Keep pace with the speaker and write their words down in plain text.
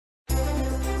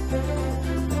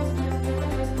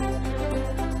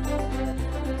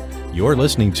You're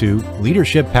listening to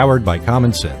Leadership Powered by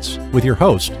Common Sense with your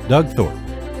host, Doug Thorpe.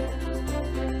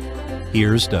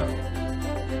 Here's Doug.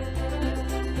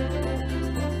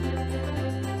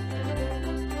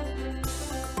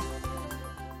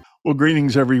 Well,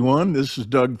 greetings, everyone. This is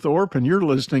Doug Thorpe, and you're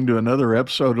listening to another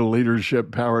episode of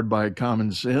Leadership Powered by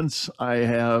Common Sense. I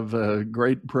have a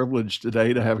great privilege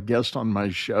today to have a guest on my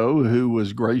show who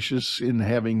was gracious in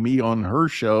having me on her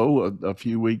show a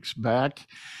few weeks back.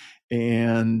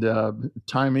 And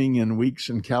timing and weeks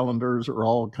and calendars are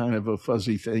all kind of a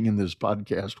fuzzy thing in this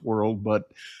podcast world. But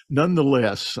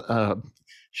nonetheless,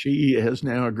 she has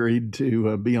now agreed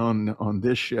to be on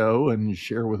this show and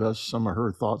share with us some of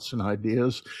her thoughts and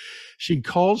ideas. She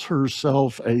calls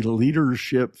herself a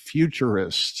leadership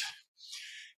futurist.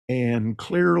 And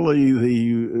clearly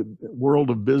the world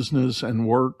of business and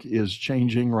work is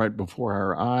changing right before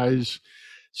our eyes.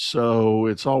 So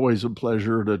it's always a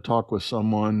pleasure to talk with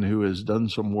someone who has done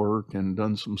some work and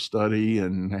done some study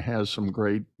and has some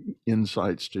great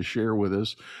insights to share with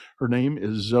us. Her name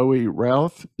is Zoe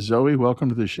Routh. Zoe, welcome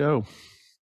to the show.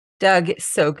 Doug, it's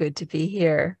so good to be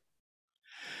here.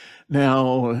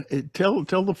 Now, tell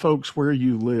the folks where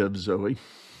you live, Zoe.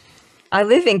 I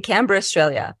live in Canberra,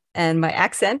 Australia, and my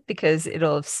accent, because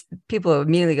people will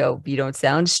immediately go, "You don't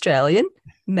sound Australian,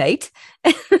 mate."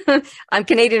 I'm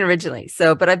Canadian originally,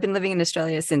 but I've been living in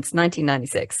Australia since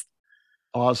 1996.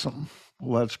 Awesome.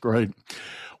 Well, that's great.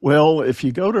 Well, if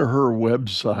you go to her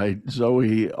website,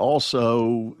 Zoe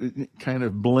also kind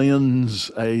of blends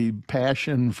a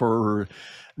passion for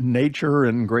nature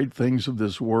and great things of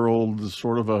this world,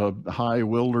 sort of a high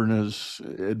wilderness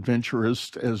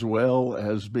adventurist, as well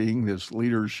as being this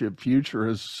leadership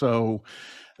futurist. So,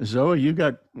 Zoe, you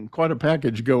got quite a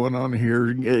package going on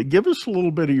here. Give us a little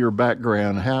bit of your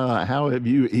background. How have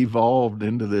you evolved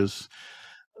into this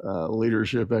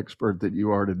leadership expert that you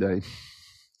are today?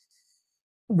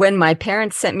 When my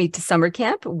parents sent me to summer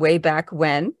camp way back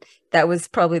when, that was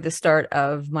probably the start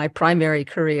of my primary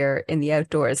career in the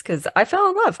outdoors, because I fell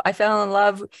in love. I fell in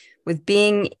love with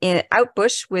being out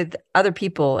bush with other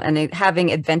people and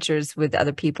having adventures with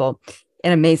other people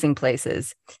in amazing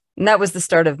places. And that was the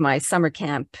start of my summer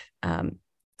camp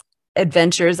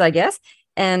adventures, I guess.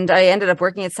 And I ended up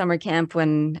working at summer camp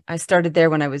when I started there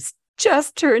when I was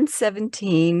just turned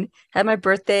 17, had my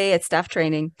birthday at staff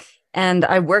training. And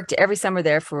I worked every summer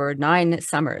there for 9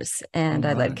 summers. And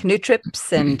I led canoe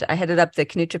trips, and I headed up the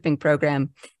canoe tripping program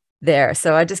there.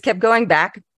 So I just kept going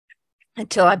back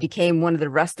until I became one of the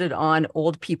rusted on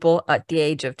old people at the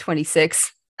age of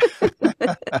 26. Funny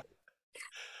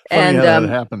how that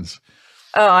happens.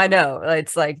 Oh, I know.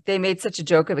 It's like they made such a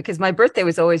joke of it because my birthday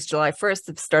was always July 1st,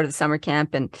 the start of the summer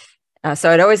camp. And so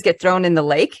I'd always get thrown in the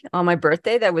lake on my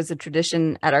birthday. That was a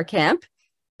tradition at our camp.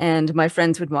 And my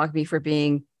friends would mock me for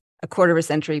being a quarter of a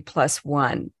century plus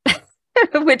one,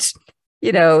 which,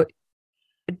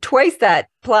 twice that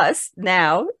plus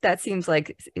now, that seems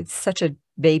like it's such a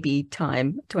baby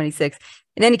time, 26.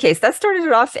 In any case, that started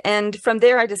it off. And from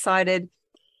there, I decided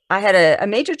I had a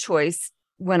major choice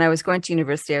when I was going to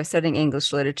university. I was studying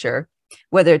English literature,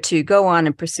 whether to go on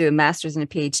and pursue a master's and a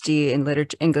PhD in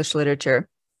English literature.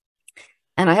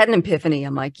 And I had an epiphany.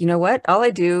 I'm like, you know what? All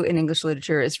I do in English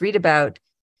literature is read about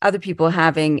other people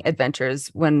having adventures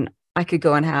when I could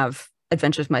go and have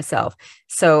adventures myself.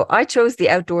 So I chose the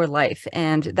outdoor life,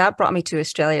 and that brought me to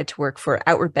Australia to work for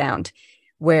Outward Bound,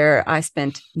 where I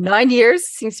spent 9 years,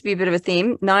 seems to be a bit of a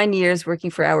theme, 9 years working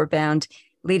for Outward Bound,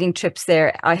 leading trips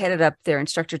there. I headed up their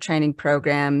instructor training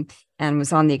program and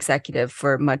was on the executive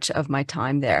for much of my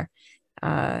time there.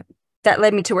 That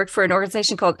led me to work for an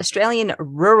organization called Australian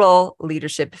Rural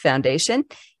Leadership Foundation.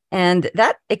 And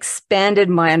that expanded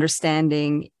my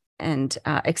understanding and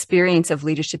experience of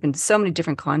leadership into so many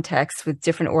different contexts with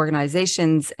different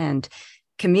organizations and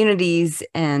communities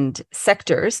and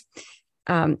sectors.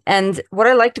 And what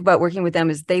I liked about working with them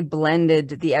is they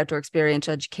blended the outdoor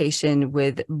experiential education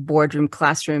with boardroom,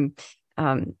 classroom,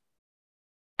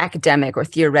 academic or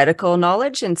theoretical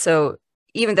knowledge. And so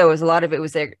even though a lot of it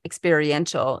was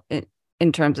experiential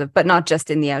in terms of, but not just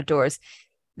in the outdoors,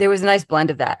 there was a nice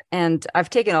blend of that. And I've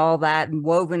taken all that and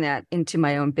woven that into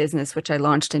my own business, which I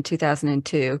launched in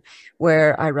 2002,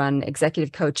 where I run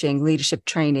executive coaching, leadership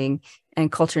training, and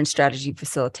culture and strategy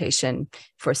facilitation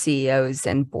for CEOs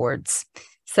and boards.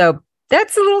 So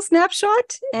that's a little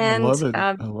snapshot. And I love it.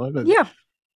 I love it. Yeah.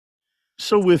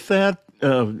 So with that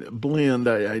blend,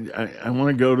 I want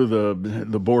to go to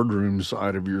the boardroom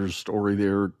side of your story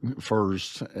there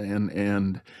first,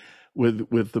 and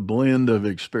with the blend of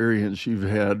experience you've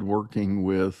had working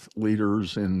with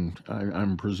leaders in,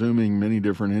 I'm presuming, many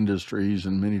different industries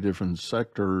and many different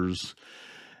sectors.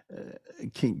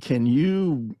 Can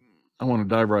you? I want to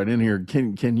dive right in here.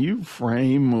 Can you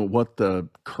frame what the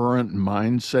current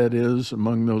mindset is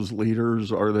among those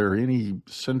leaders? Are there any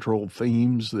central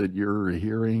themes that you're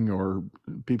hearing or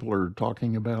people are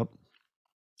talking about?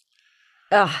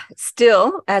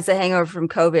 Still, as a hangover from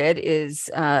COVID, is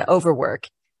overwork.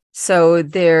 So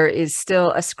there is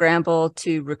still a scramble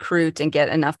to recruit and get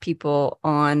enough people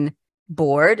on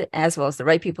board, as well as the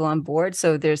right people on board.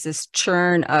 So there's this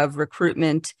churn of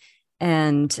recruitment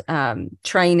and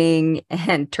training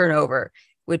and turnover,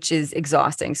 which is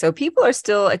exhausting. So people are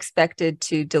still expected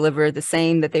to deliver the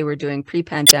same that they were doing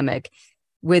pre-pandemic,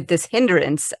 with this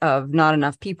hindrance of not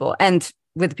enough people. And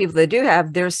with the people they do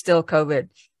have, there's still COVID.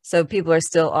 So people are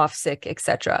still off sick,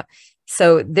 etc.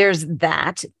 So there's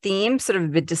that theme, sort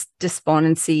of a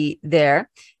despondency there.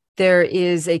 There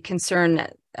is a concern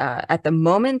at the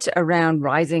moment around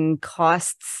rising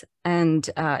costs and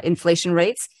inflation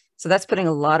rates. So that's putting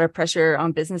a lot of pressure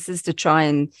on businesses to try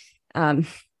and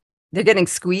they're getting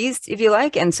squeezed, if you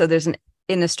like. And so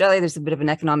in Australia, there's a bit of an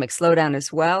economic slowdown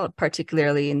as well,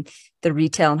 particularly in the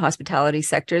retail and hospitality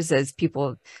sectors as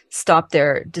people stop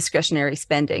their discretionary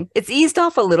spending. It's eased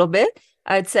off a little bit,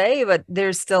 I'd say, but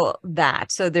there's still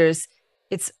that. So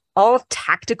it's all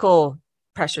tactical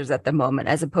pressures at the moment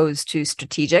as opposed to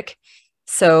strategic.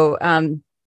 So,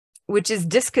 which is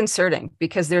disconcerting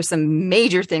because there's some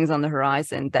major things on the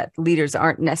horizon that leaders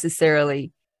aren't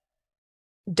necessarily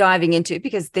diving into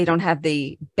because they don't have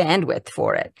the bandwidth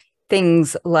for it.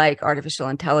 Things like artificial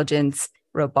intelligence,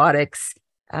 robotics,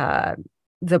 the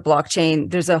blockchain.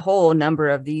 There's a whole number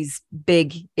of these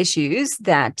big issues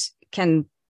that can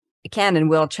and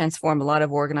will transform a lot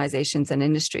of organizations and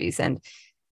industries, and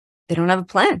they don't have a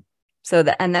plan. So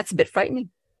that's a bit frightening.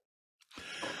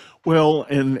 Well,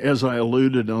 and as I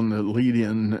alluded on the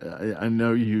lead-in, I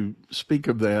know you speak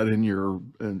of that in your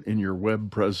web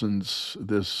presence,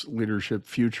 this leadership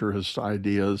futurist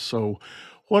ideas. So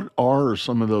what are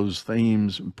some of those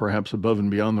themes, perhaps above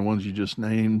and beyond the ones you just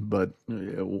named, but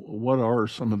what are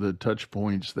some of the touch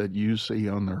points that you see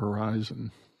on the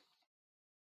horizon?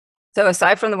 So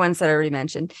aside from the ones that I already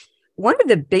mentioned, one of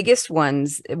the biggest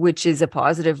ones, which is a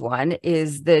positive one,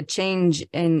 is the change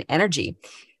in energy.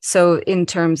 So in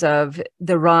terms of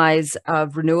the rise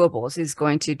of renewables is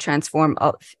going to transform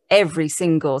every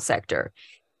single sector.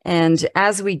 And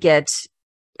as we get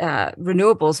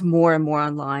renewables more and more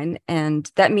online, and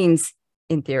that means,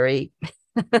 in theory,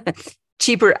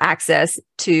 cheaper access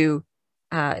to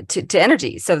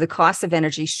energy. So the cost of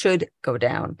energy should go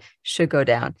down.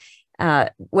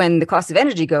 When the cost of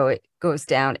energy goes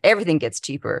down, everything gets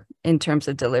cheaper in terms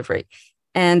of delivery,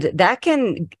 and that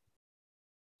can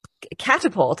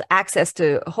catapult access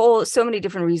to so many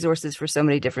different resources for so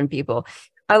many different people.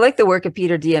 I like the work of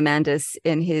Peter Diamandis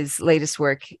in his latest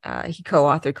work he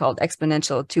co-authored called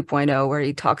Exponential 2.0, where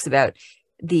he talks about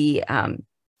the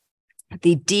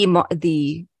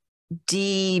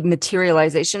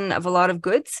dematerialization of a lot of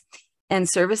goods and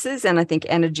services. And I think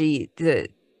energy, the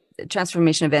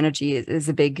transformation of energy is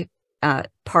a big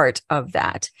part of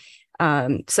that.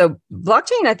 So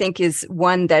blockchain, I think, is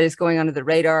one that is going under the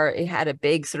radar. It had a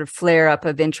big sort of flare up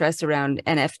of interest around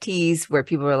NFTs where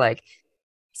people were like,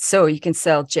 so you can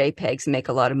sell JPEGs and make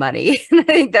a lot of money. And I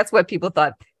think that's what people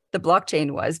thought the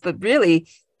blockchain was. But really,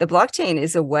 the blockchain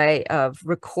is a way of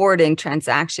recording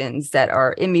transactions that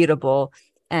are immutable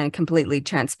and completely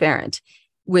transparent,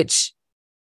 which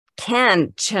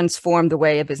can transform the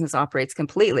way a business operates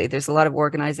completely. There's a lot of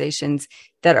organizations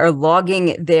that are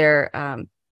logging their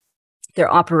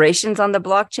operations on the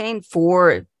blockchain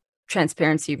for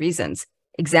transparency reasons.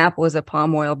 Example is a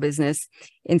palm oil business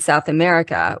in South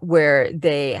America where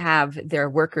they have their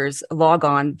workers log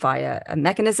on via a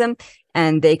mechanism,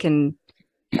 and they can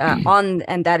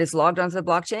and that is logged onto the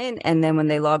blockchain. And then when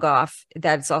they log off,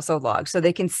 that's also logged. So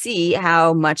they can see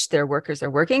how much their workers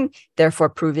are working, therefore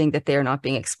proving that they are not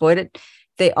being exploited.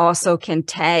 They also can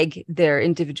tag their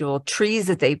individual trees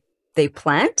that they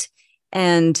plant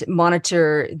and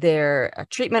monitor their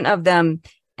treatment of them,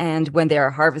 and when they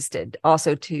are harvested,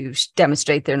 also to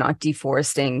demonstrate they're not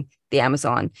deforesting the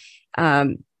Amazon.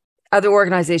 Other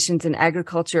organizations in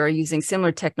agriculture are using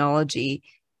similar technology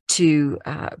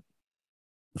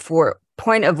for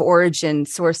point of origin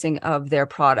sourcing of their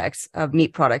products, of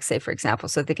meat products, say, for example.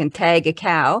 So they can tag a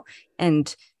cow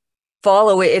and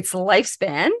follow its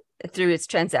lifespan through its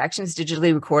transactions,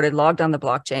 digitally recorded, logged on the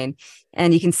blockchain,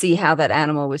 and you can see how that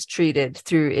animal was treated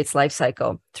through its life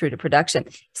cycle through to production.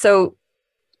 So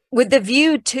with the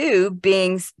view to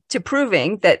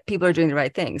proving that people are doing the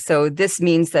right thing. So this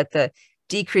means that the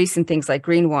decrease in things like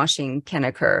greenwashing can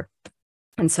occur.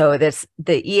 And so the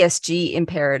ESG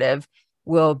imperative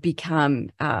will become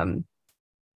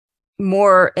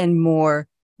more and more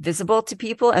visible to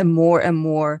people and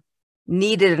more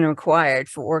needed and required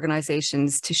for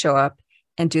organizations to show up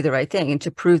and do the right thing and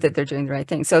to prove that they're doing the right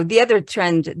thing. So the other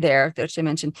trend there that I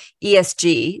mentioned,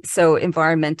 ESG, so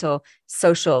environmental,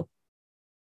 social,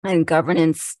 and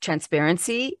governance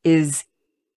transparency is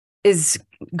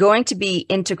going to be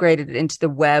integrated into the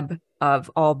web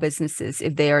of all businesses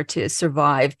if they are to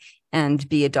survive and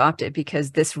be adopted,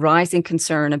 because this rising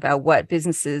concern about what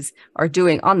businesses are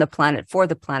doing on the planet, for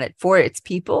its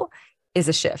people, is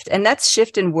a shift. And that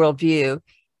shift in worldview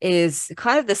is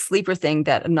kind of the sleeper thing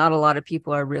that not a lot of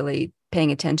people are really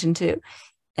paying attention to.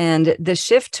 And the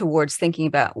shift towards thinking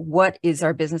about what is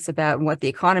our business about and what the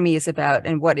economy is about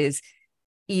and what is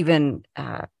even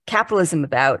capitalism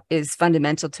about is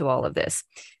fundamental to all of this.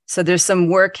 So there's some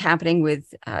work happening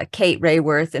with Kate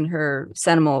Raworth in her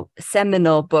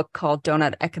seminal book called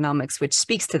Donut Economics, which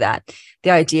speaks to that,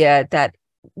 the idea that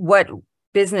what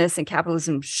business and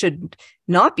capitalism should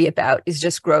not be about is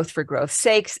just growth for growth's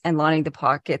sakes and lining the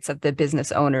pockets of the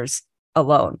business owners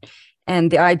alone.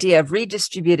 And the idea of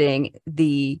redistributing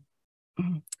the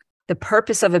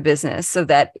purpose of a business so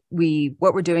that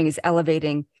what we're doing is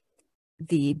elevating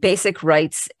the basic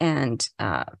rights and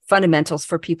fundamentals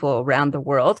for people around the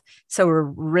world. So we're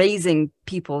raising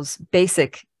people's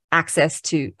basic access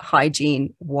to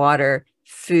hygiene, water,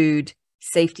 food,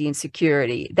 safety, and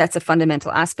security. That's a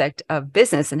fundamental aspect of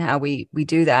business and how we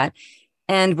do that.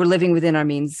 And we're living within our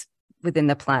means within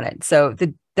the planet. So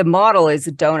the model is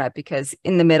a donut, because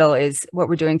in the middle is what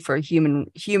we're doing for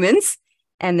humans.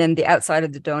 And then the outside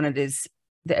of the donut is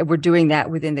that we're doing that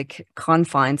within the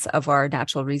confines of our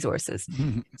natural resources.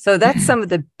 So that's some of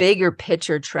the bigger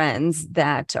picture trends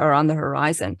that are on the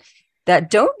horizon that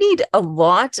don't need a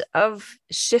lot of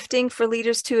shifting for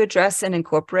leaders to address and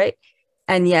incorporate,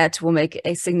 and yet will make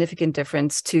a significant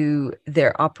difference to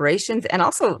their operations and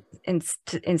also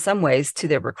in some ways to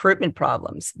their recruitment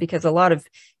problems, because a lot of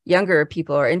younger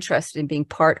people are interested in being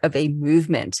part of a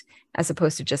movement as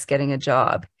opposed to just getting a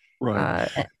job. Right.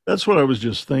 That's what I was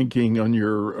just thinking on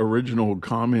your original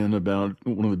comment about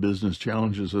one of the business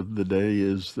challenges of the day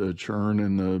is the churn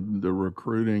and the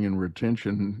recruiting and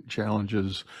retention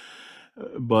challenges.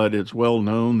 But it's well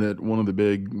known that one of the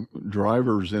big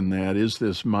drivers in that is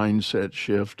this mindset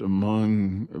shift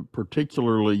among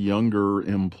particularly younger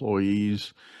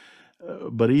employees,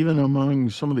 but even among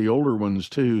some of the older ones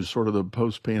too, sort of the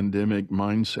post-pandemic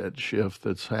mindset shift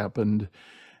that's happened.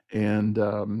 And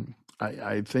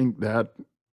I think that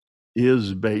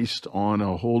is based on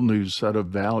a whole new set of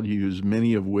values,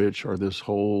 many of which are this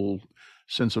whole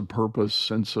sense of purpose,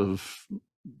 sense of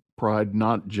pride,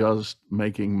 not just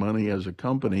making money as a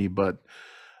company, but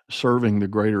serving the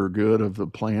greater good of the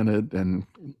planet and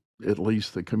at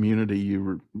least the community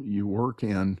you work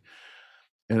in.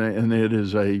 And it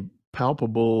is a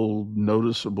palpable,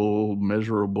 noticeable,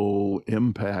 measurable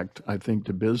impact, I think,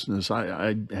 to business.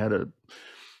 I had a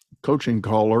coaching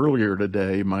call earlier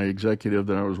today. My executive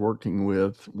that I was working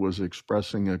with was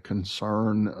expressing a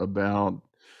concern about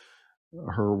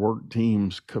her work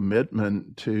team's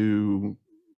commitment to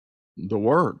the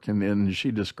work. And she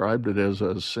described it as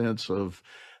a sense of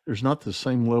there's not the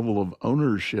same level of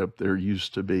ownership there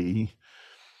used to be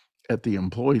at the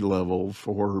employee level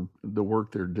for the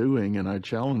work they're doing. And I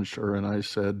challenged her and I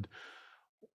said,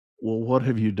 well, what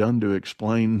have you done to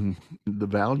explain the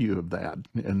value of that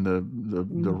and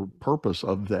the purpose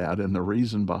of that and the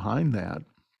reason behind that?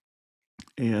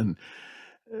 And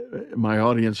my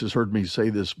audience has heard me say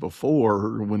this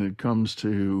before, when it comes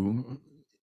to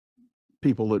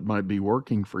people that might be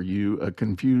working for you, a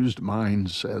confused mind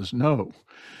says no.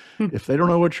 If they don't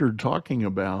know what you're talking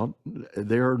about,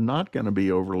 they're not going to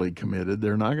be overly committed.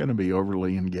 They're not going to be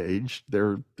overly engaged.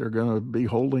 They're going to be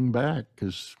holding back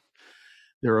because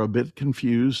they're a bit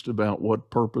confused about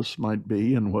what purpose might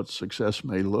be and what success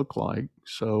may look like.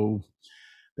 So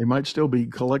they might still be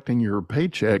collecting your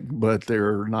paycheck, but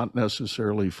they're not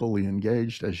necessarily fully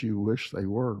engaged as you wish they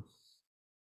were.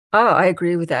 Oh, I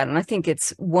agree with that. And I think it's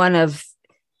one of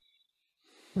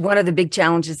the big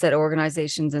challenges that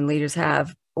organizations and leaders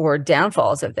have, or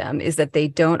downfalls of them, is that they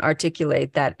don't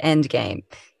articulate that end game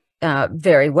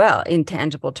very well in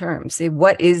tangible terms.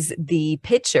 What is the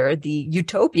picture, the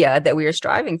utopia that we are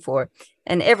striving for?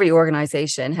 And every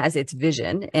organization has its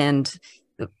vision. And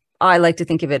I like to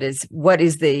think of it as, what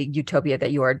is the utopia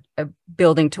that you are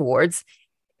building towards?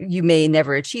 You may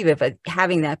never achieve it, but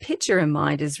having that picture in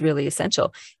mind is really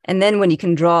essential. And then when you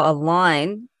can draw a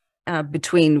line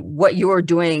between what you're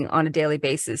doing on a daily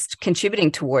basis, contributing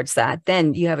towards that,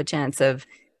 then you have a chance of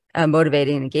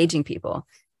motivating and engaging people.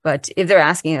 But if they're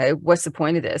asking, what's the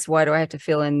point of this? Why do I have to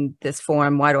fill in this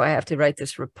form? Why do I have to write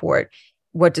this report?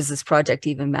 What does this project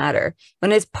even matter?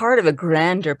 When it's part of a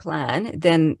grander plan,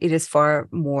 then it is far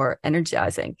more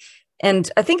energizing. And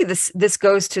I think this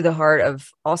goes to the heart of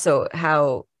also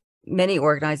how many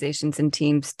organizations and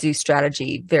teams do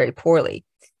strategy very poorly.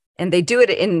 And they do it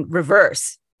in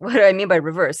reverse. What do I mean by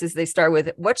reverse is they start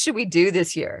with, what should we do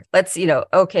this year? Let's,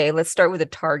 okay, let's start with a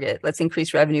target. Let's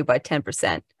increase revenue by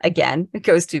 10%. Again, it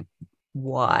goes to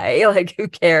why, like, who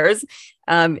cares?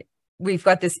 We've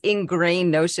got this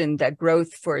ingrained notion that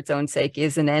growth for its own sake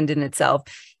is an end in itself,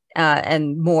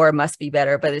 and more must be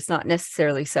better, but it's not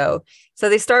necessarily so. So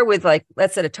they start with, like,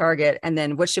 let's set a target, and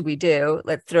then what should we do?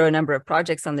 Let's throw a number of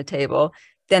projects on the table.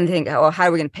 Then think, oh, how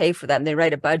are we going to pay for that? And they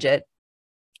write a budget.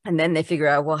 And then they figure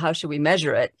out, well, how should we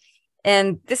measure it?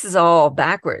 And this is all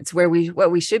backwards, where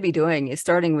what we should be doing is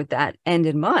starting with that end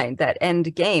in mind, that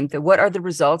end game, that what are the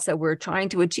results that we're trying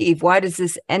to achieve? Why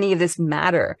does any of this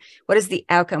matter? What is the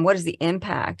outcome? What is the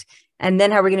impact? And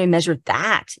then how are we going to measure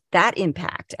that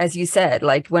impact? As you said,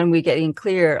 like, when we're getting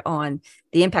clear on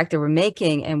the impact that we're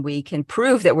making and we can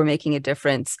prove that we're making a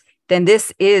difference, then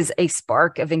this is a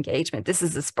spark of engagement. This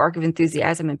is a spark of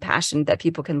enthusiasm and passion that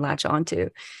people can latch onto.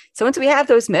 So once we have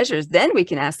those measures, then we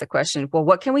can ask the question, well,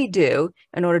 what can we do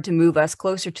in order to move us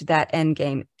closer to that end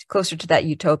game, closer to that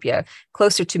utopia,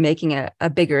 closer to making a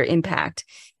bigger impact?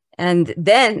 And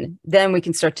then we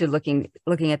can start to looking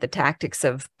at the tactics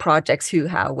of projects: who,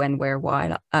 how, when, where,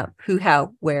 why, who,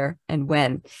 how, where, and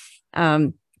when.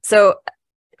 So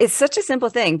it's such a simple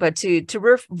thing, but to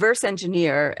reverse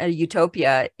engineer a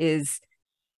utopia is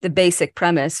the basic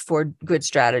premise for good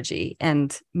strategy.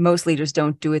 And most leaders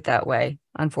don't do it that way,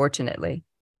 unfortunately.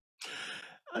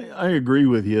 I agree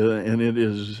with you. And it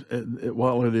is,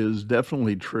 while it is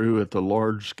definitely true at the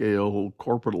large scale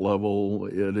corporate level,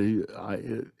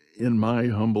 in my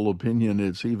humble opinion,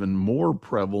 it's even more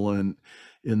prevalent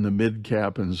in the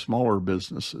mid-cap and smaller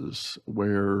businesses,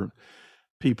 where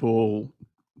people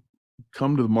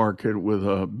come to the market with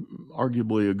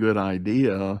arguably a good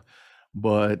idea,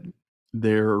 but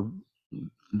their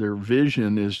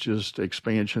vision is just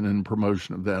expansion and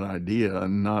promotion of that idea,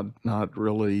 and not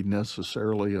really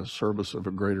necessarily a service of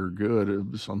a greater good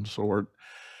of some sort.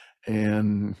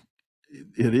 And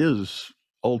it is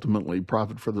ultimately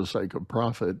profit for the sake of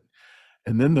profit.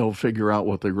 And then they'll figure out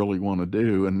what they really want to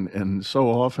do. And so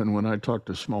often when I talk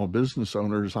to small business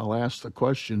owners, I'll ask the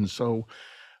question, so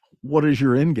what is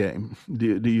your end game?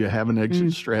 Do you have an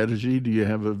exit strategy? Do you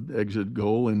have an exit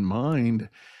goal in mind?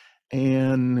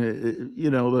 And,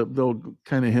 they'll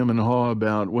kind of hem and haw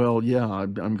about, well, yeah,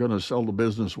 I'm going to sell the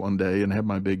business one day and have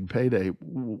my big payday.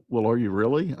 Well, are you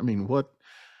really? I mean, what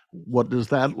does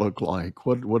that look like?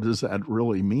 What does that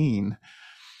really mean?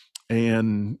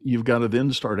 And you've got to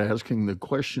then start asking the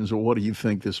questions of, what do you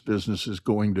think this business is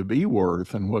going to be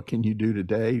worth? And what can you do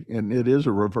today? And it is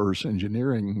a reverse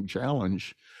engineering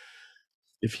challenge.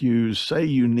 If you say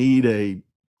you need a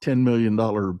 $10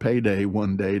 million payday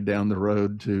one day down the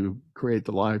road to create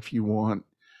the life you want,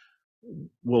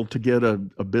 well, to get a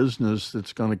business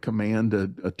that's going to command a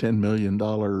 $10 million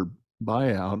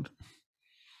buyout,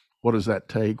 what does that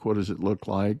take? What does it look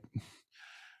like?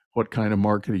 What kind of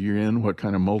market are you in? What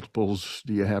kind of multiples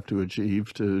do you have to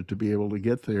achieve to be able to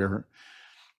get there?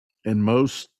 And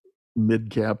most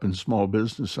mid-cap and small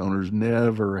business owners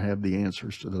never have the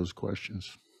answers to those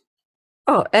questions.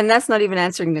 Oh, and that's not even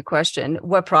answering the question,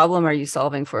 what problem are you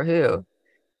solving for who?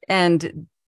 And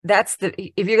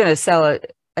if you're going to sell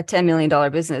a $10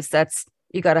 million business,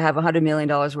 you got to have $100 million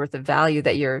worth of value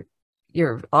that you're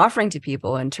offering to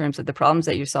people in terms of the problems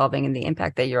that you're solving and the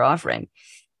impact that you're offering.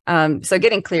 So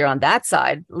getting clear on that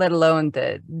side, let alone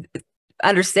the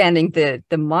understanding the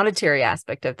monetary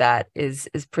aspect of that is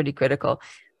pretty critical.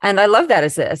 And I love that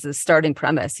as a starting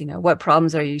premise. What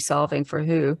problems are you solving for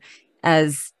who,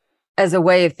 as a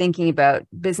way of thinking about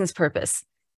business purpose,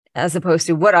 as opposed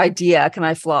to what idea can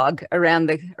I flog around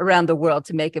the world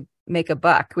to make a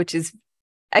buck, which is,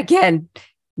 again,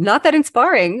 not that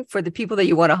inspiring for the people that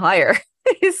you want to hire.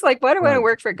 It's like, why do I want to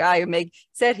work for a guy who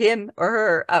set him or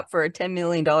her up for a $10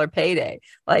 million payday?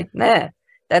 Like, nah,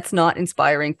 that's not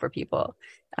inspiring for people.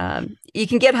 You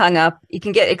can get hung up. You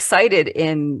can get excited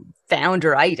in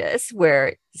founderitis,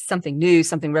 where something new,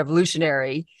 something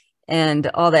revolutionary, and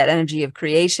all that energy of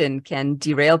creation can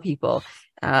derail people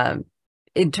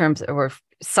in terms of, or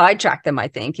sidetrack them, I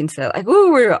think, instead of like,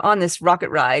 oh, we're on this rocket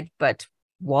ride, but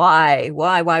why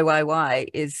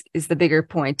is the bigger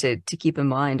point to keep in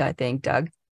mind, I think, Doug.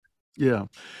 Yeah.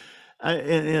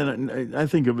 I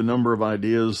think of a number of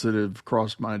ideas that have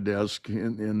crossed my desk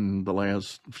in the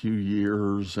last few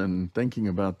years, and thinking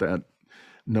about that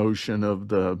notion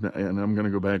of and I'm going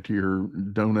to go back to your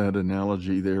donut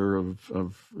analogy there of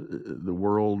the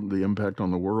world, the impact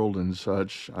on the world and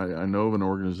such. I know of an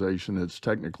organization that's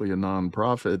technically a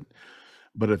nonprofit,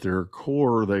 but at their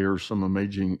core, they are some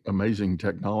amazing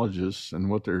technologists. And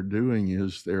what they're doing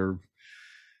is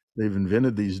they've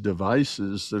invented these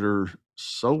devices that are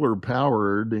solar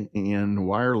powered and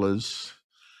wireless,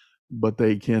 but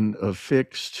they can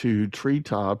affix to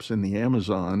treetops in the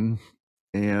Amazon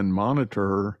and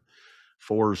monitor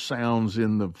for sounds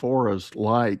in the forest,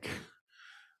 like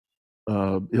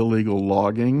illegal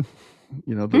logging.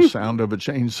 The sound of a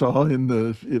chainsaw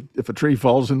if a tree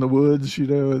falls in the woods,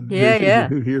 Yeah.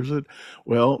 who hears it?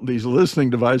 Well, these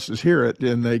listening devices hear it,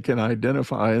 and they can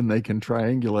identify and they can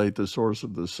triangulate the source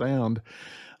of the sound.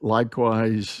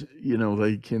 Likewise,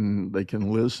 they can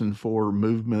listen for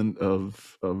movement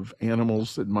of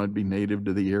animals that might be native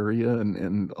to the area,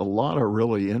 and a lot of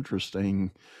really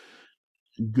interesting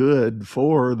good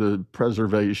for the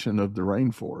preservation of the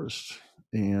rainforest.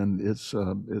 And it's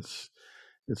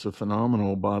a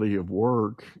phenomenal body of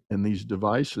work, and these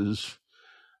devices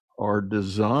are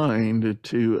designed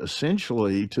to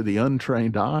essentially, to the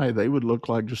untrained eye, they would look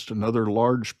like just another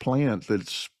large plant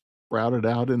that's sprouted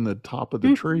out in the top of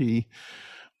the tree,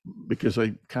 because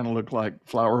they kind of look like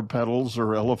flower petals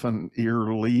or elephant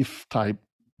ear leaf type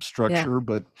structure.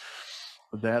 But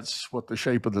that's what the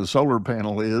shape of the solar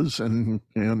panel is, and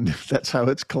that's how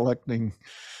it's collecting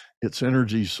its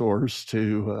energy source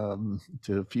to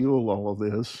fuel all of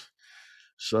this.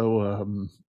 So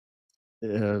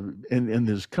and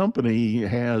this company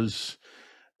has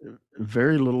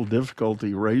very little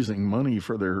difficulty raising money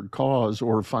for their cause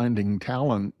or finding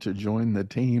talent to join the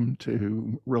team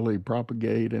to really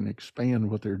propagate and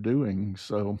expand what they're doing.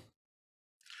 So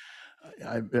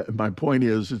my point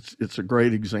is, it's a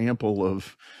great example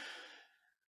of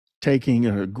taking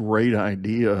a great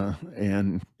idea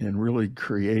and really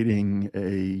creating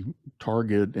a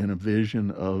target and a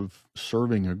vision of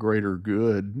serving a greater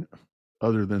good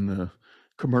other than the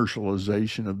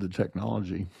commercialization of the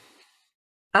technology.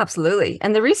 Absolutely.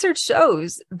 And the research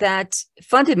shows that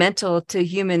fundamental to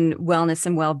human wellness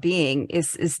and well-being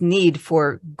is need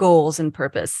for goals and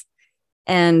purpose.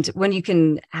 And when you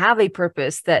can have a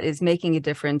purpose that is making a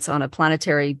difference on a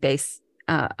planetary basis,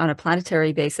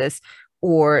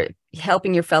 or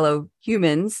helping your fellow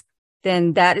humans,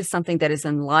 then that is something that is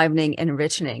enlivening and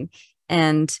enriching.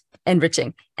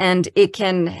 And it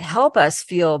can help us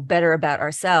feel better about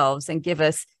ourselves and give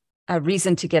us a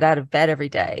reason to get out of bed every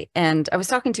day. And I was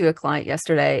talking to a client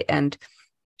yesterday, and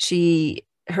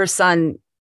her son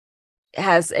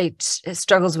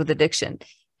struggles with addiction,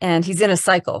 and he's in a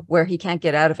cycle where he can't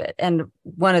get out of it. And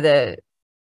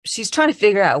she's trying to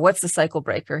figure out what's the cycle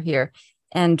breaker here.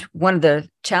 And one of the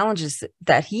challenges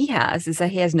that he has is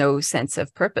that he has no sense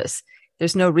of purpose.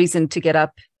 There's no reason to get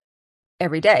up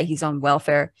every day. He's on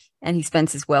welfare, and he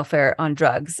spends his welfare on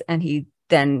drugs, and he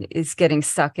then is getting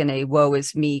stuck in a woe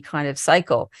is me kind of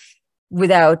cycle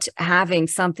without having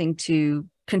something to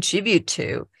contribute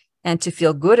to and to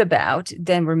feel good about.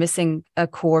 Then we're missing a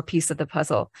core piece of the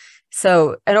puzzle.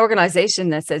 So an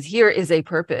organization that says, here is a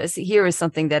purpose, here is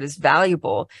something that is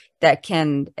valuable, that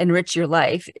can enrich your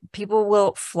life, people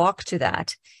will flock to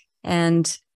that.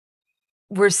 And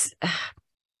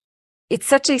it's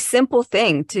such a simple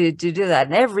thing to do that.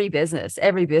 And every business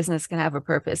can have a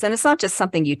purpose. And it's not just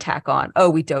something you tack on. Oh,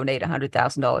 we donate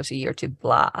 $100,000 a year to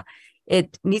blah.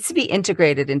 It needs to be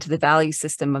integrated into the value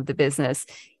system of the business,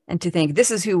 and to think,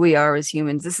 this is who we are as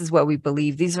humans. This is what we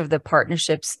believe. These are the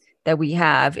partnerships that we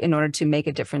have in order to make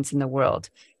a difference in the world.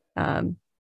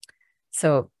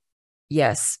 So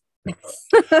yes,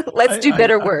 let's do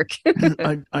better work.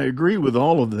 I agree with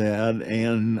all of that.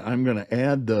 And I'm going to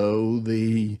add, though,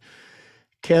 the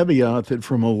caveat that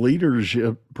from a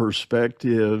leadership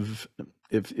perspective,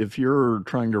 if you're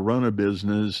trying to run a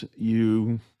business,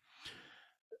 you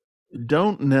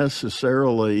don't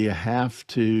necessarily have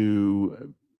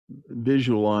to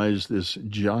visualize this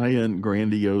giant,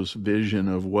 grandiose vision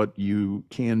of what you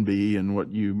can be and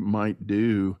what you might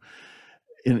do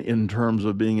in terms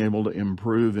of being able to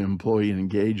improve employee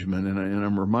engagement. And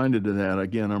I'm reminded of that.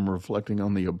 Again, I'm reflecting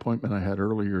on the appointment I had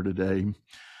earlier today.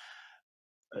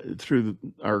 Through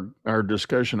our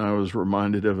discussion, I was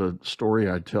reminded of a story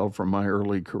I tell from my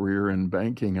early career in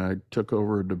banking. I took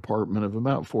over a department of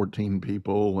about 14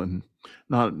 people, and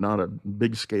not a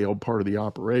big scale part of the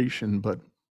operation, but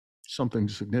something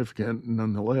significant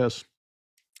nonetheless.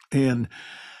 And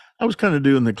I was kind of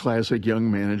doing the classic young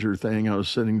manager thing. I was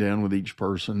sitting down with each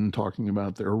person, talking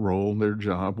about their role, their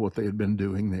job, what they had been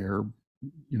doing there,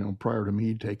 prior to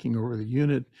me taking over the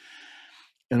unit.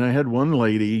 And I had one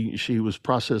lady, she was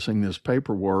processing this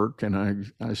paperwork, and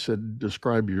I said,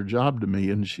 describe your job to me.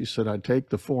 And she said, I take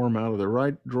the form out of the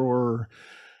right drawer,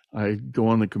 I go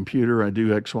on the computer, I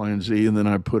do X, Y, and Z, and then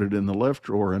I put it in the left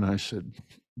drawer. And I said,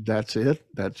 that's it?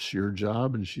 That's your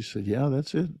job? And she said, yeah,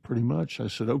 that's it, pretty much. I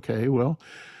said, okay, well,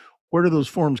 where do those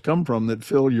forms come from that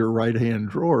fill your right-hand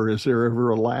drawer? Is there ever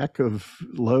a lack of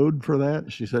load for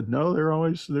that? She said, no,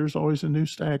 there's always a new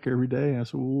stack every day. I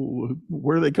said, well,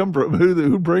 where do they come from?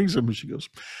 Who brings them? And she goes,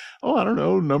 oh, I don't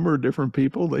know, a number of different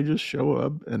people. They just show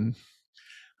up. And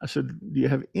I said, do you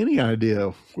have any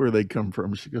idea where they come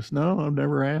from? She goes, no, I've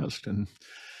never asked. And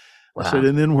Wow. I said,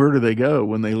 and then where do they go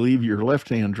when they leave your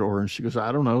left-hand drawer? And she goes,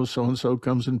 I don't know, so-and-so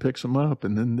comes and picks them up,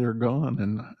 and then they're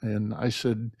gone. And I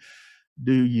said,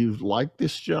 do you like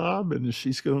this job? And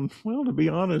she's going, well, to be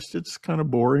honest, it's kind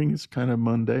of boring. It's kind of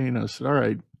mundane. I said, all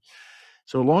right.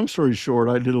 So long story short,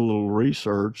 I did a little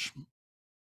research,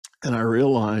 and I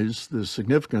realized the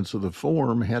significance of the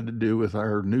form had to do with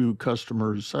our new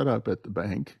customers setup at the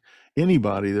bank.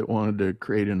 Anybody that wanted to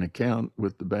create an account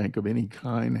with the bank of any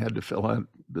kind had to fill out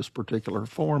this particular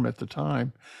form at the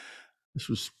time. This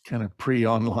was kind of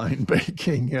pre-online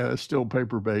banking, still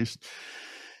paper-based.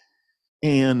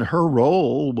 And her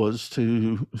role was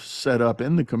to set up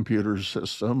in the computer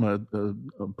system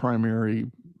a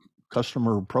primary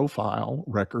customer profile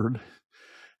record.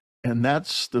 And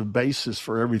that's the basis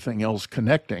for everything else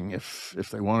connecting. If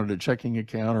they wanted a checking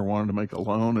account or wanted to make a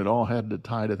loan, it all had to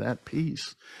tie to that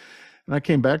piece. And I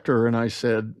came back to her and I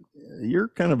said, you're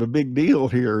kind of a big deal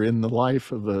here in the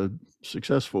life of a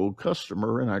successful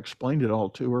customer. And I explained it all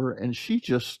to her, and she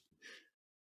just,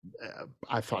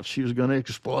 I thought she was going to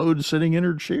explode sitting in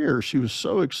her chair. She was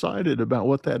so excited about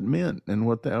what that meant and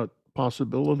what that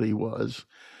possibility was.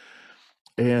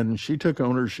 And she took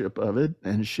ownership of it.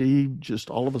 And she just,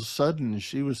 all of a sudden,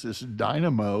 she was this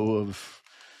dynamo of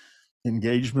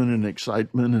engagement and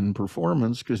excitement and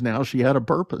performance, because now she had a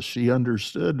purpose. She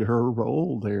understood her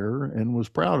role there and was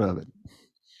proud of it.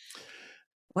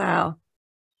 Wow.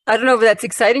 I don't know if that's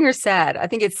exciting or sad. I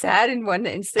think it's sad in one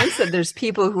instance that there's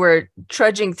people who are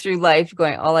trudging through life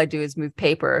going, all I do is move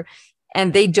paper,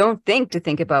 and they don't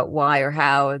think about why or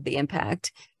how, the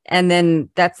impact. And then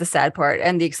that's the sad part.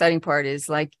 And the exciting part is,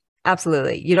 like,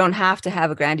 absolutely, you don't have to have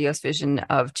a grandiose vision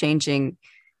of changing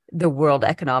the world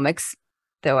economics,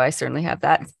 though I certainly have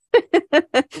that.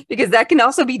 Because that can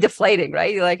also be deflating,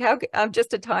 right? You're like, I'm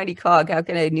just a tiny cog. How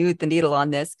can I move the needle on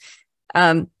this?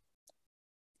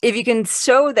 If you can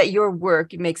show that your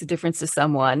work makes a difference to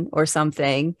someone or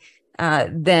something,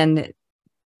 then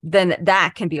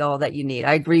that can be all that you need.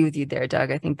 I agree with you there,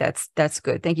 Doug. I think that's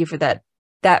good. Thank you for that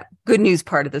good news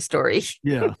part of the story.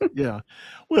 Yeah.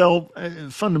 Well,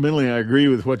 fundamentally, I agree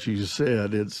with what you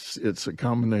said. It's a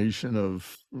combination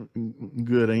of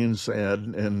good and sad,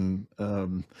 and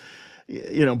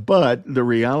but the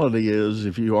reality is,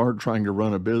 if you are trying to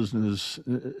run a business,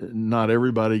 not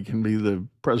everybody can be the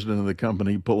president of the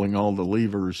company pulling all the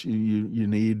levers. You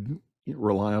need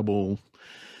reliable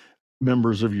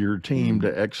members of your team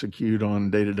to execute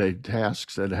on day-to-day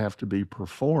tasks that have to be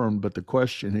performed. But the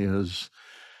question is,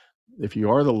 if you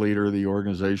are the leader of the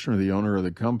organization or the owner of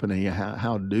the company,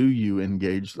 how do you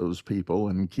engage those people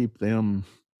and keep them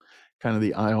kind of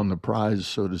the eye on the prize,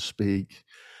 so to speak?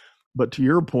 But to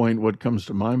your point, what comes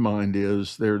to my mind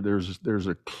is there's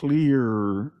a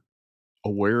clear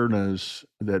awareness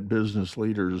that business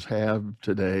leaders have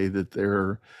today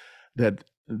that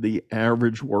the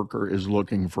average worker is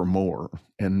looking for more,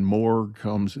 and more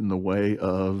comes in the way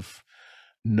of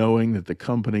knowing that the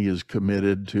company is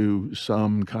committed to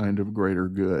some kind of greater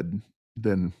good,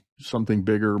 than something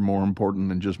bigger, more important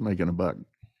than just making a buck.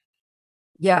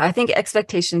 Yeah, I think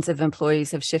expectations of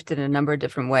employees have shifted in a number of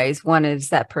different ways. One is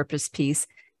that purpose piece.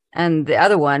 And the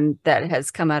other one that has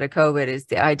come out of COVID is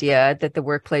the idea that the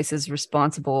workplace is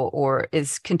responsible or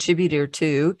is contributor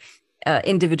to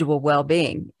individual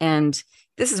well-being. And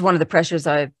this is one of the pressures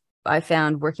I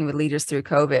found working with leaders through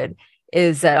COVID,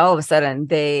 is that all of a sudden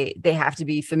they have to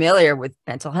be familiar with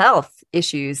mental health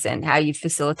issues and how you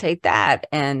facilitate that.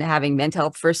 And having mental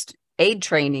health first aid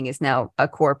training is now a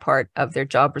core part of their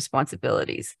job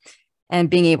responsibilities.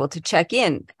 And being able to check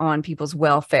in on people's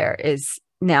welfare is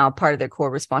now part of their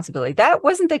core responsibility. That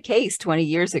wasn't the case 20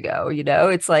 years ago.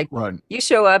 It's like, right, you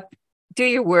show up, do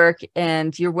your work,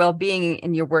 and your well-being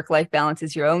and your work-life balance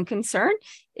is your own concern.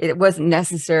 It wasn't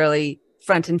necessarily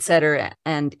front and center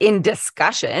and in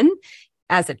discussion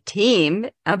as a team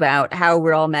about how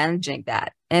we're all managing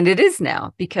that. And it is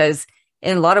now, because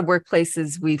in a lot of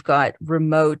workplaces, we've got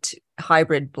remote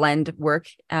hybrid blend work,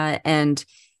 and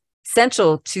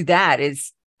central to that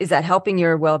is is that helping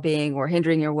your well-being or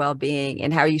hindering your well-being?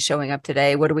 And how are you showing up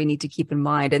today? What do we need to keep in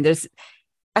mind? And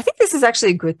I think this is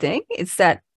actually a good thing. It's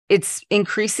that it's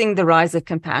increasing the rise of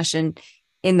compassion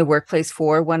in the workplace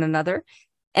for one another.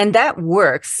 And that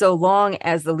works so long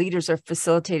as the leaders are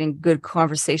facilitating good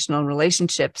conversational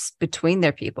relationships between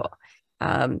their people,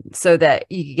 so that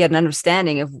you get an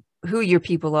understanding of who your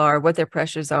people are, what their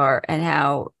pressures are, and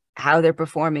how they're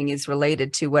performing is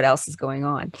related to what else is going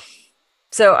on.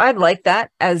 So I'd like that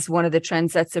as one of the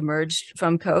trends that's emerged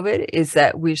from COVID, is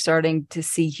that we're starting to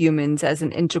see humans as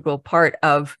an integral part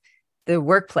of the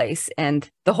workplace and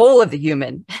the whole of the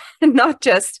human, not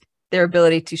just their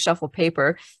ability to shuffle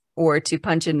paper or to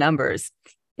punch in numbers.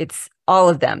 It's all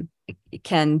of them. It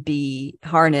can be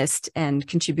harnessed and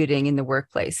contributing in the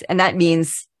workplace. And that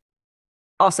means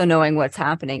also knowing what's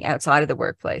happening outside of the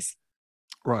workplace.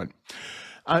 Right.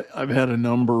 I've had a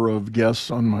number of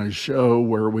guests on my show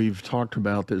where we've talked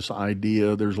about this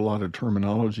idea. There's a lot of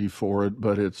terminology for it,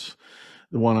 but it's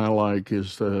the one I like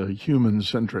is the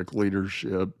human-centric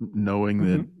leadership, knowing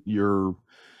that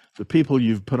the people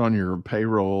you've put on your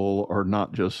payroll are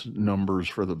not just numbers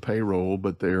for the payroll,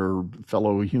 but they're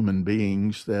fellow human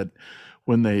beings that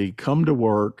when they come to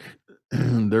work,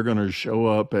 they're going to show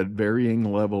up at varying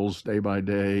levels day by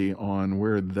day on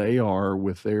where they are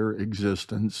with their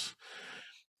existence.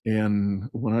 And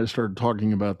when I started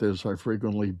talking about this, I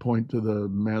frequently point to the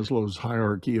Maslow's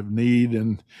hierarchy of need,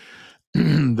 and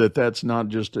that's not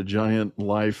just a giant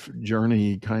life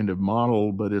journey kind of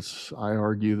model, but I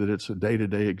argue that it's a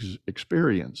day-to-day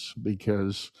experience,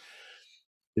 because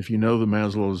if you know the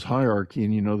Maslow's hierarchy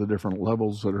and you know the different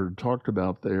levels that are talked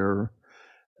about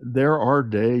there are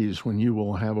days when you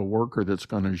will have a worker that's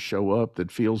going to show up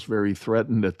that feels very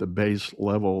threatened at the base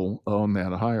level on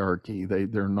that hierarchy.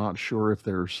 They're not sure if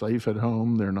they're safe at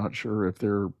home. They're not sure if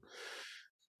they're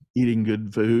eating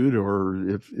good food, or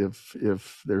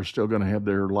if they're still going to have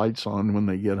their lights on when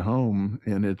they get home.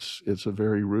 And it's a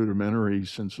very rudimentary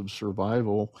sense of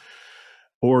survival.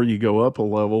 Or you go up a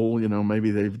level, maybe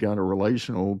they've got a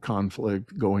relational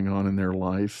conflict going on in their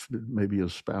life, maybe a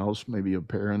spouse, maybe a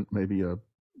parent, maybe a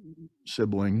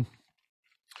sibling,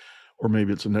 or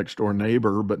maybe it's a next door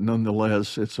neighbor, but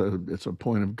nonetheless, it's a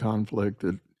point of conflict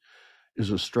that is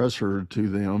a stressor to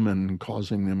them and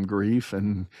causing them grief.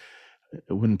 And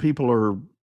when people are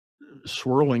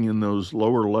swirling in those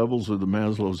lower levels of the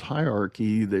Maslow's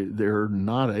hierarchy, they're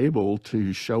not able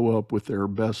to show up with their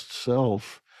best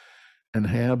self and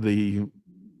have the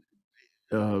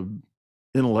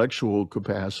intellectual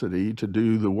capacity to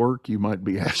do the work you might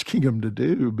be asking them to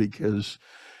do, because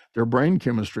their brain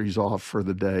chemistry's off for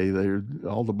the day.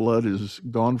 All the blood is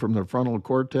gone from the frontal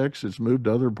cortex. It's moved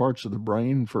to other parts of the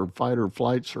brain for fight or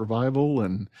flight survival,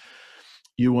 and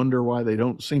you wonder why they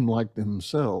don't seem like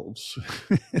themselves.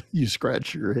 You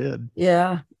scratch your head.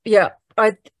 Yeah.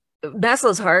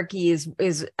 Maslow's hierarchy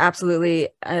is absolutely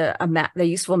a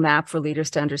useful map for leaders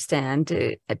to understand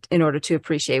in order to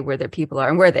appreciate where their people are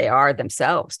and where they are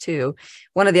themselves too.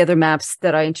 One of the other maps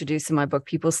that I introduce in my book,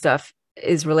 People Stuff,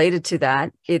 is related to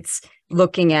that. It's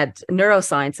looking at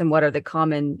neuroscience and what are the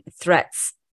common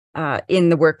threats in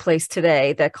the workplace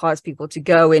today that cause people to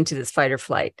go into this fight or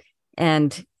flight.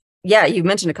 And yeah, you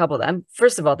mentioned a couple of them.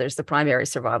 First of all, there's the primary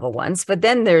survival ones, but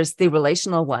then there's the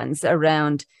relational ones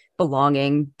around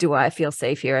belonging. Do I feel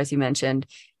safe here? As you mentioned,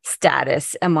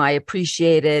 status. Am I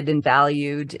appreciated and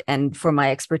valued and for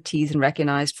my expertise and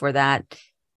recognized for that?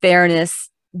 Fairness.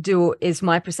 Is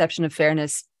my perception of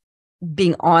fairness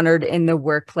being honored in the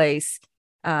workplace?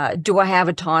 Do I have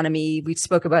autonomy? We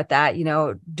spoke about that.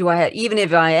 Do I have, even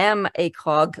if I am a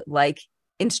cog-like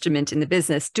instrument in the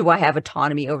business, do I have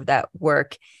autonomy over that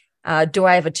work? Do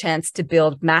I have a chance to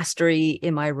build mastery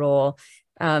in my role?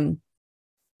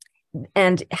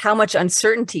 And how much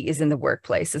uncertainty is in the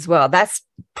workplace as well. That's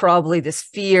probably this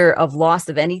fear of loss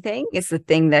of anything. It's the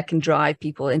thing that can drive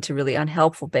people into really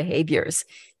unhelpful behaviors,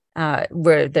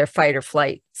 where they're fight or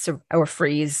flight or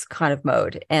freeze kind of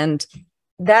mode. And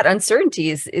that uncertainty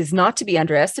is not to be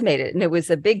underestimated. And it was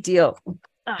a big deal.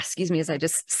 Excuse me, as I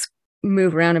just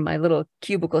move around in my little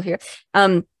cubicle here.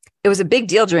 It was a big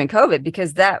deal during COVID,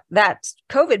 because that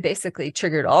COVID basically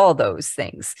triggered all those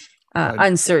things.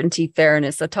 Uncertainty,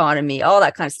 fairness, autonomy, all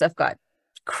that kind of stuff got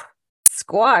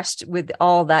squashed with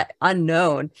all that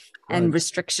unknown and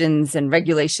restrictions and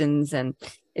regulations, and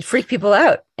it freaked people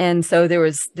out. And so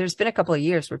there's been a couple of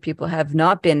years where people have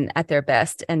not been at their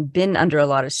best and been under a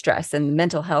lot of stress, and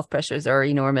mental health pressures are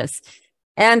enormous.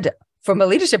 And from a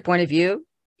leadership point of view,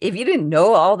 if you didn't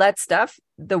know all that stuff,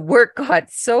 the work got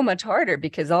so much harder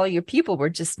because all your people were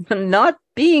just not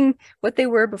being what they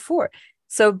were before.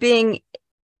 So being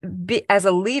as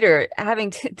a leader,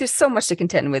 there's so much to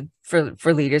contend with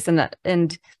for leaders,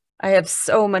 and I have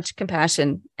so much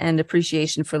compassion and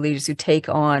appreciation for leaders who take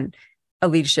on a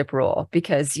leadership role,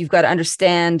 because you've got to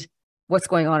understand what's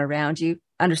going on around you,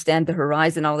 understand the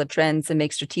horizon, all the trends, and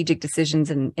make strategic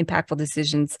decisions and impactful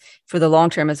decisions for the long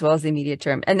term as well as the immediate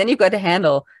term. And then you've got to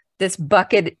handle this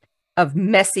bucket of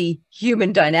messy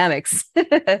human dynamics.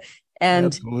 And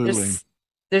Absolutely.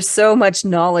 there's so much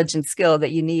knowledge and skill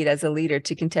that you need as a leader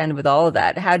to contend with all of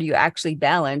that. How do you actually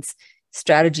balance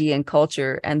strategy and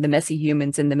culture and the messy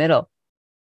humans in the middle?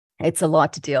 It's a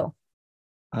lot to deal.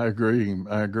 I agree.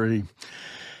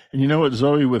 And you know what,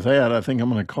 Zoe, with that, I think I'm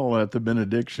going to call that the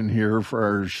benediction here for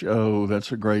our show.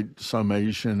 That's a great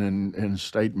summation and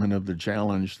statement of the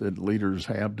challenge that leaders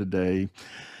have today.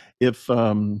 If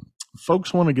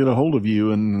folks want to get a hold of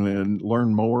you and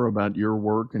learn more about your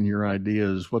work and your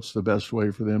ideas, what's the best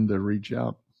way for them to reach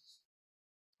out?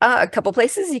 A couple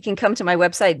places. You can come to my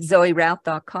website,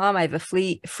 zoerouth.com. I have a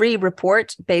free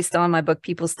report based on my book,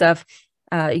 People Stuff.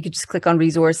 You could just click on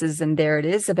resources, and there it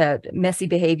is, about messy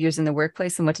behaviors in the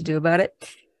workplace and what to do about it.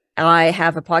 I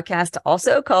have a podcast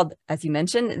also called, as you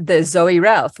mentioned, the Zoe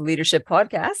Routh Leadership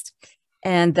Podcast,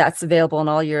 and that's available on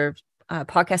all your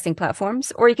podcasting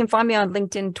platforms, or you can find me on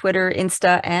LinkedIn, Twitter,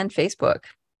 Insta, and Facebook.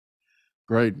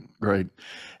 Great.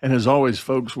 And as always,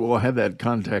 folks, we'll have that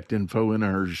contact info in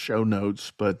our show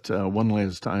notes. But one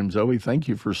last time, Zoe, thank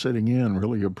you for sitting in.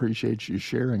 Really appreciate you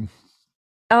sharing.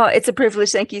 Oh, it's a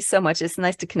privilege. Thank you so much. It's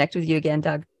nice to connect with you again,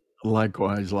 Doug.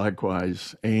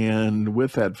 Likewise. And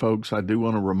with that, folks, I do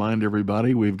want to remind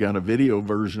everybody we've got a video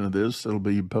version of this that'll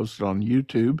be posted on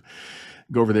YouTube.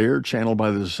 Go over there, channel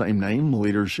by the same name,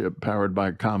 Leadership Powered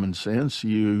by Common Sense.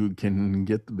 You can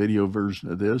get the video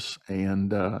version of this,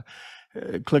 and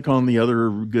click on the other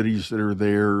goodies that are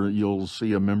there. You'll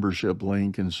see a membership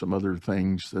link and some other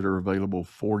things that are available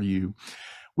for you.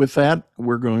 With that,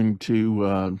 we're going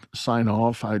to sign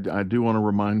off. I do want to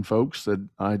remind folks that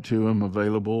I too am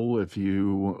available if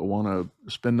you want to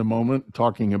spend a moment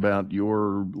talking about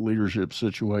your leadership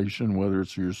situation, whether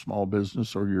it's your small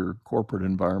business or your corporate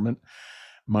environment.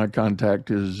 My contact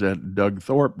is at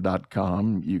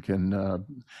dougthorpe.com. You can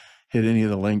hit any of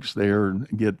the links there and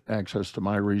get access to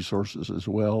my resources as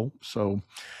well. So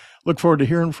look forward to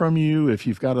hearing from you. If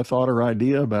you've got a thought or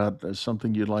idea about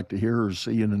something you'd like to hear or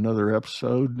see in another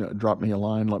episode, drop me a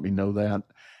line, let me know that.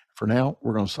 For now,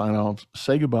 we're going to sign off,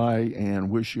 say goodbye, and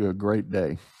wish you a great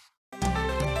day.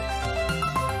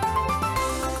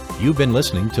 You've been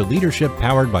listening to Leadership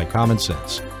Powered by Common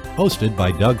Sense, hosted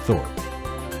by Doug Thorpe.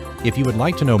 If you would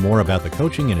like to know more about the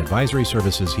coaching and advisory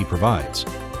services he provides,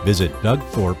 visit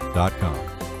dougthorpe.com.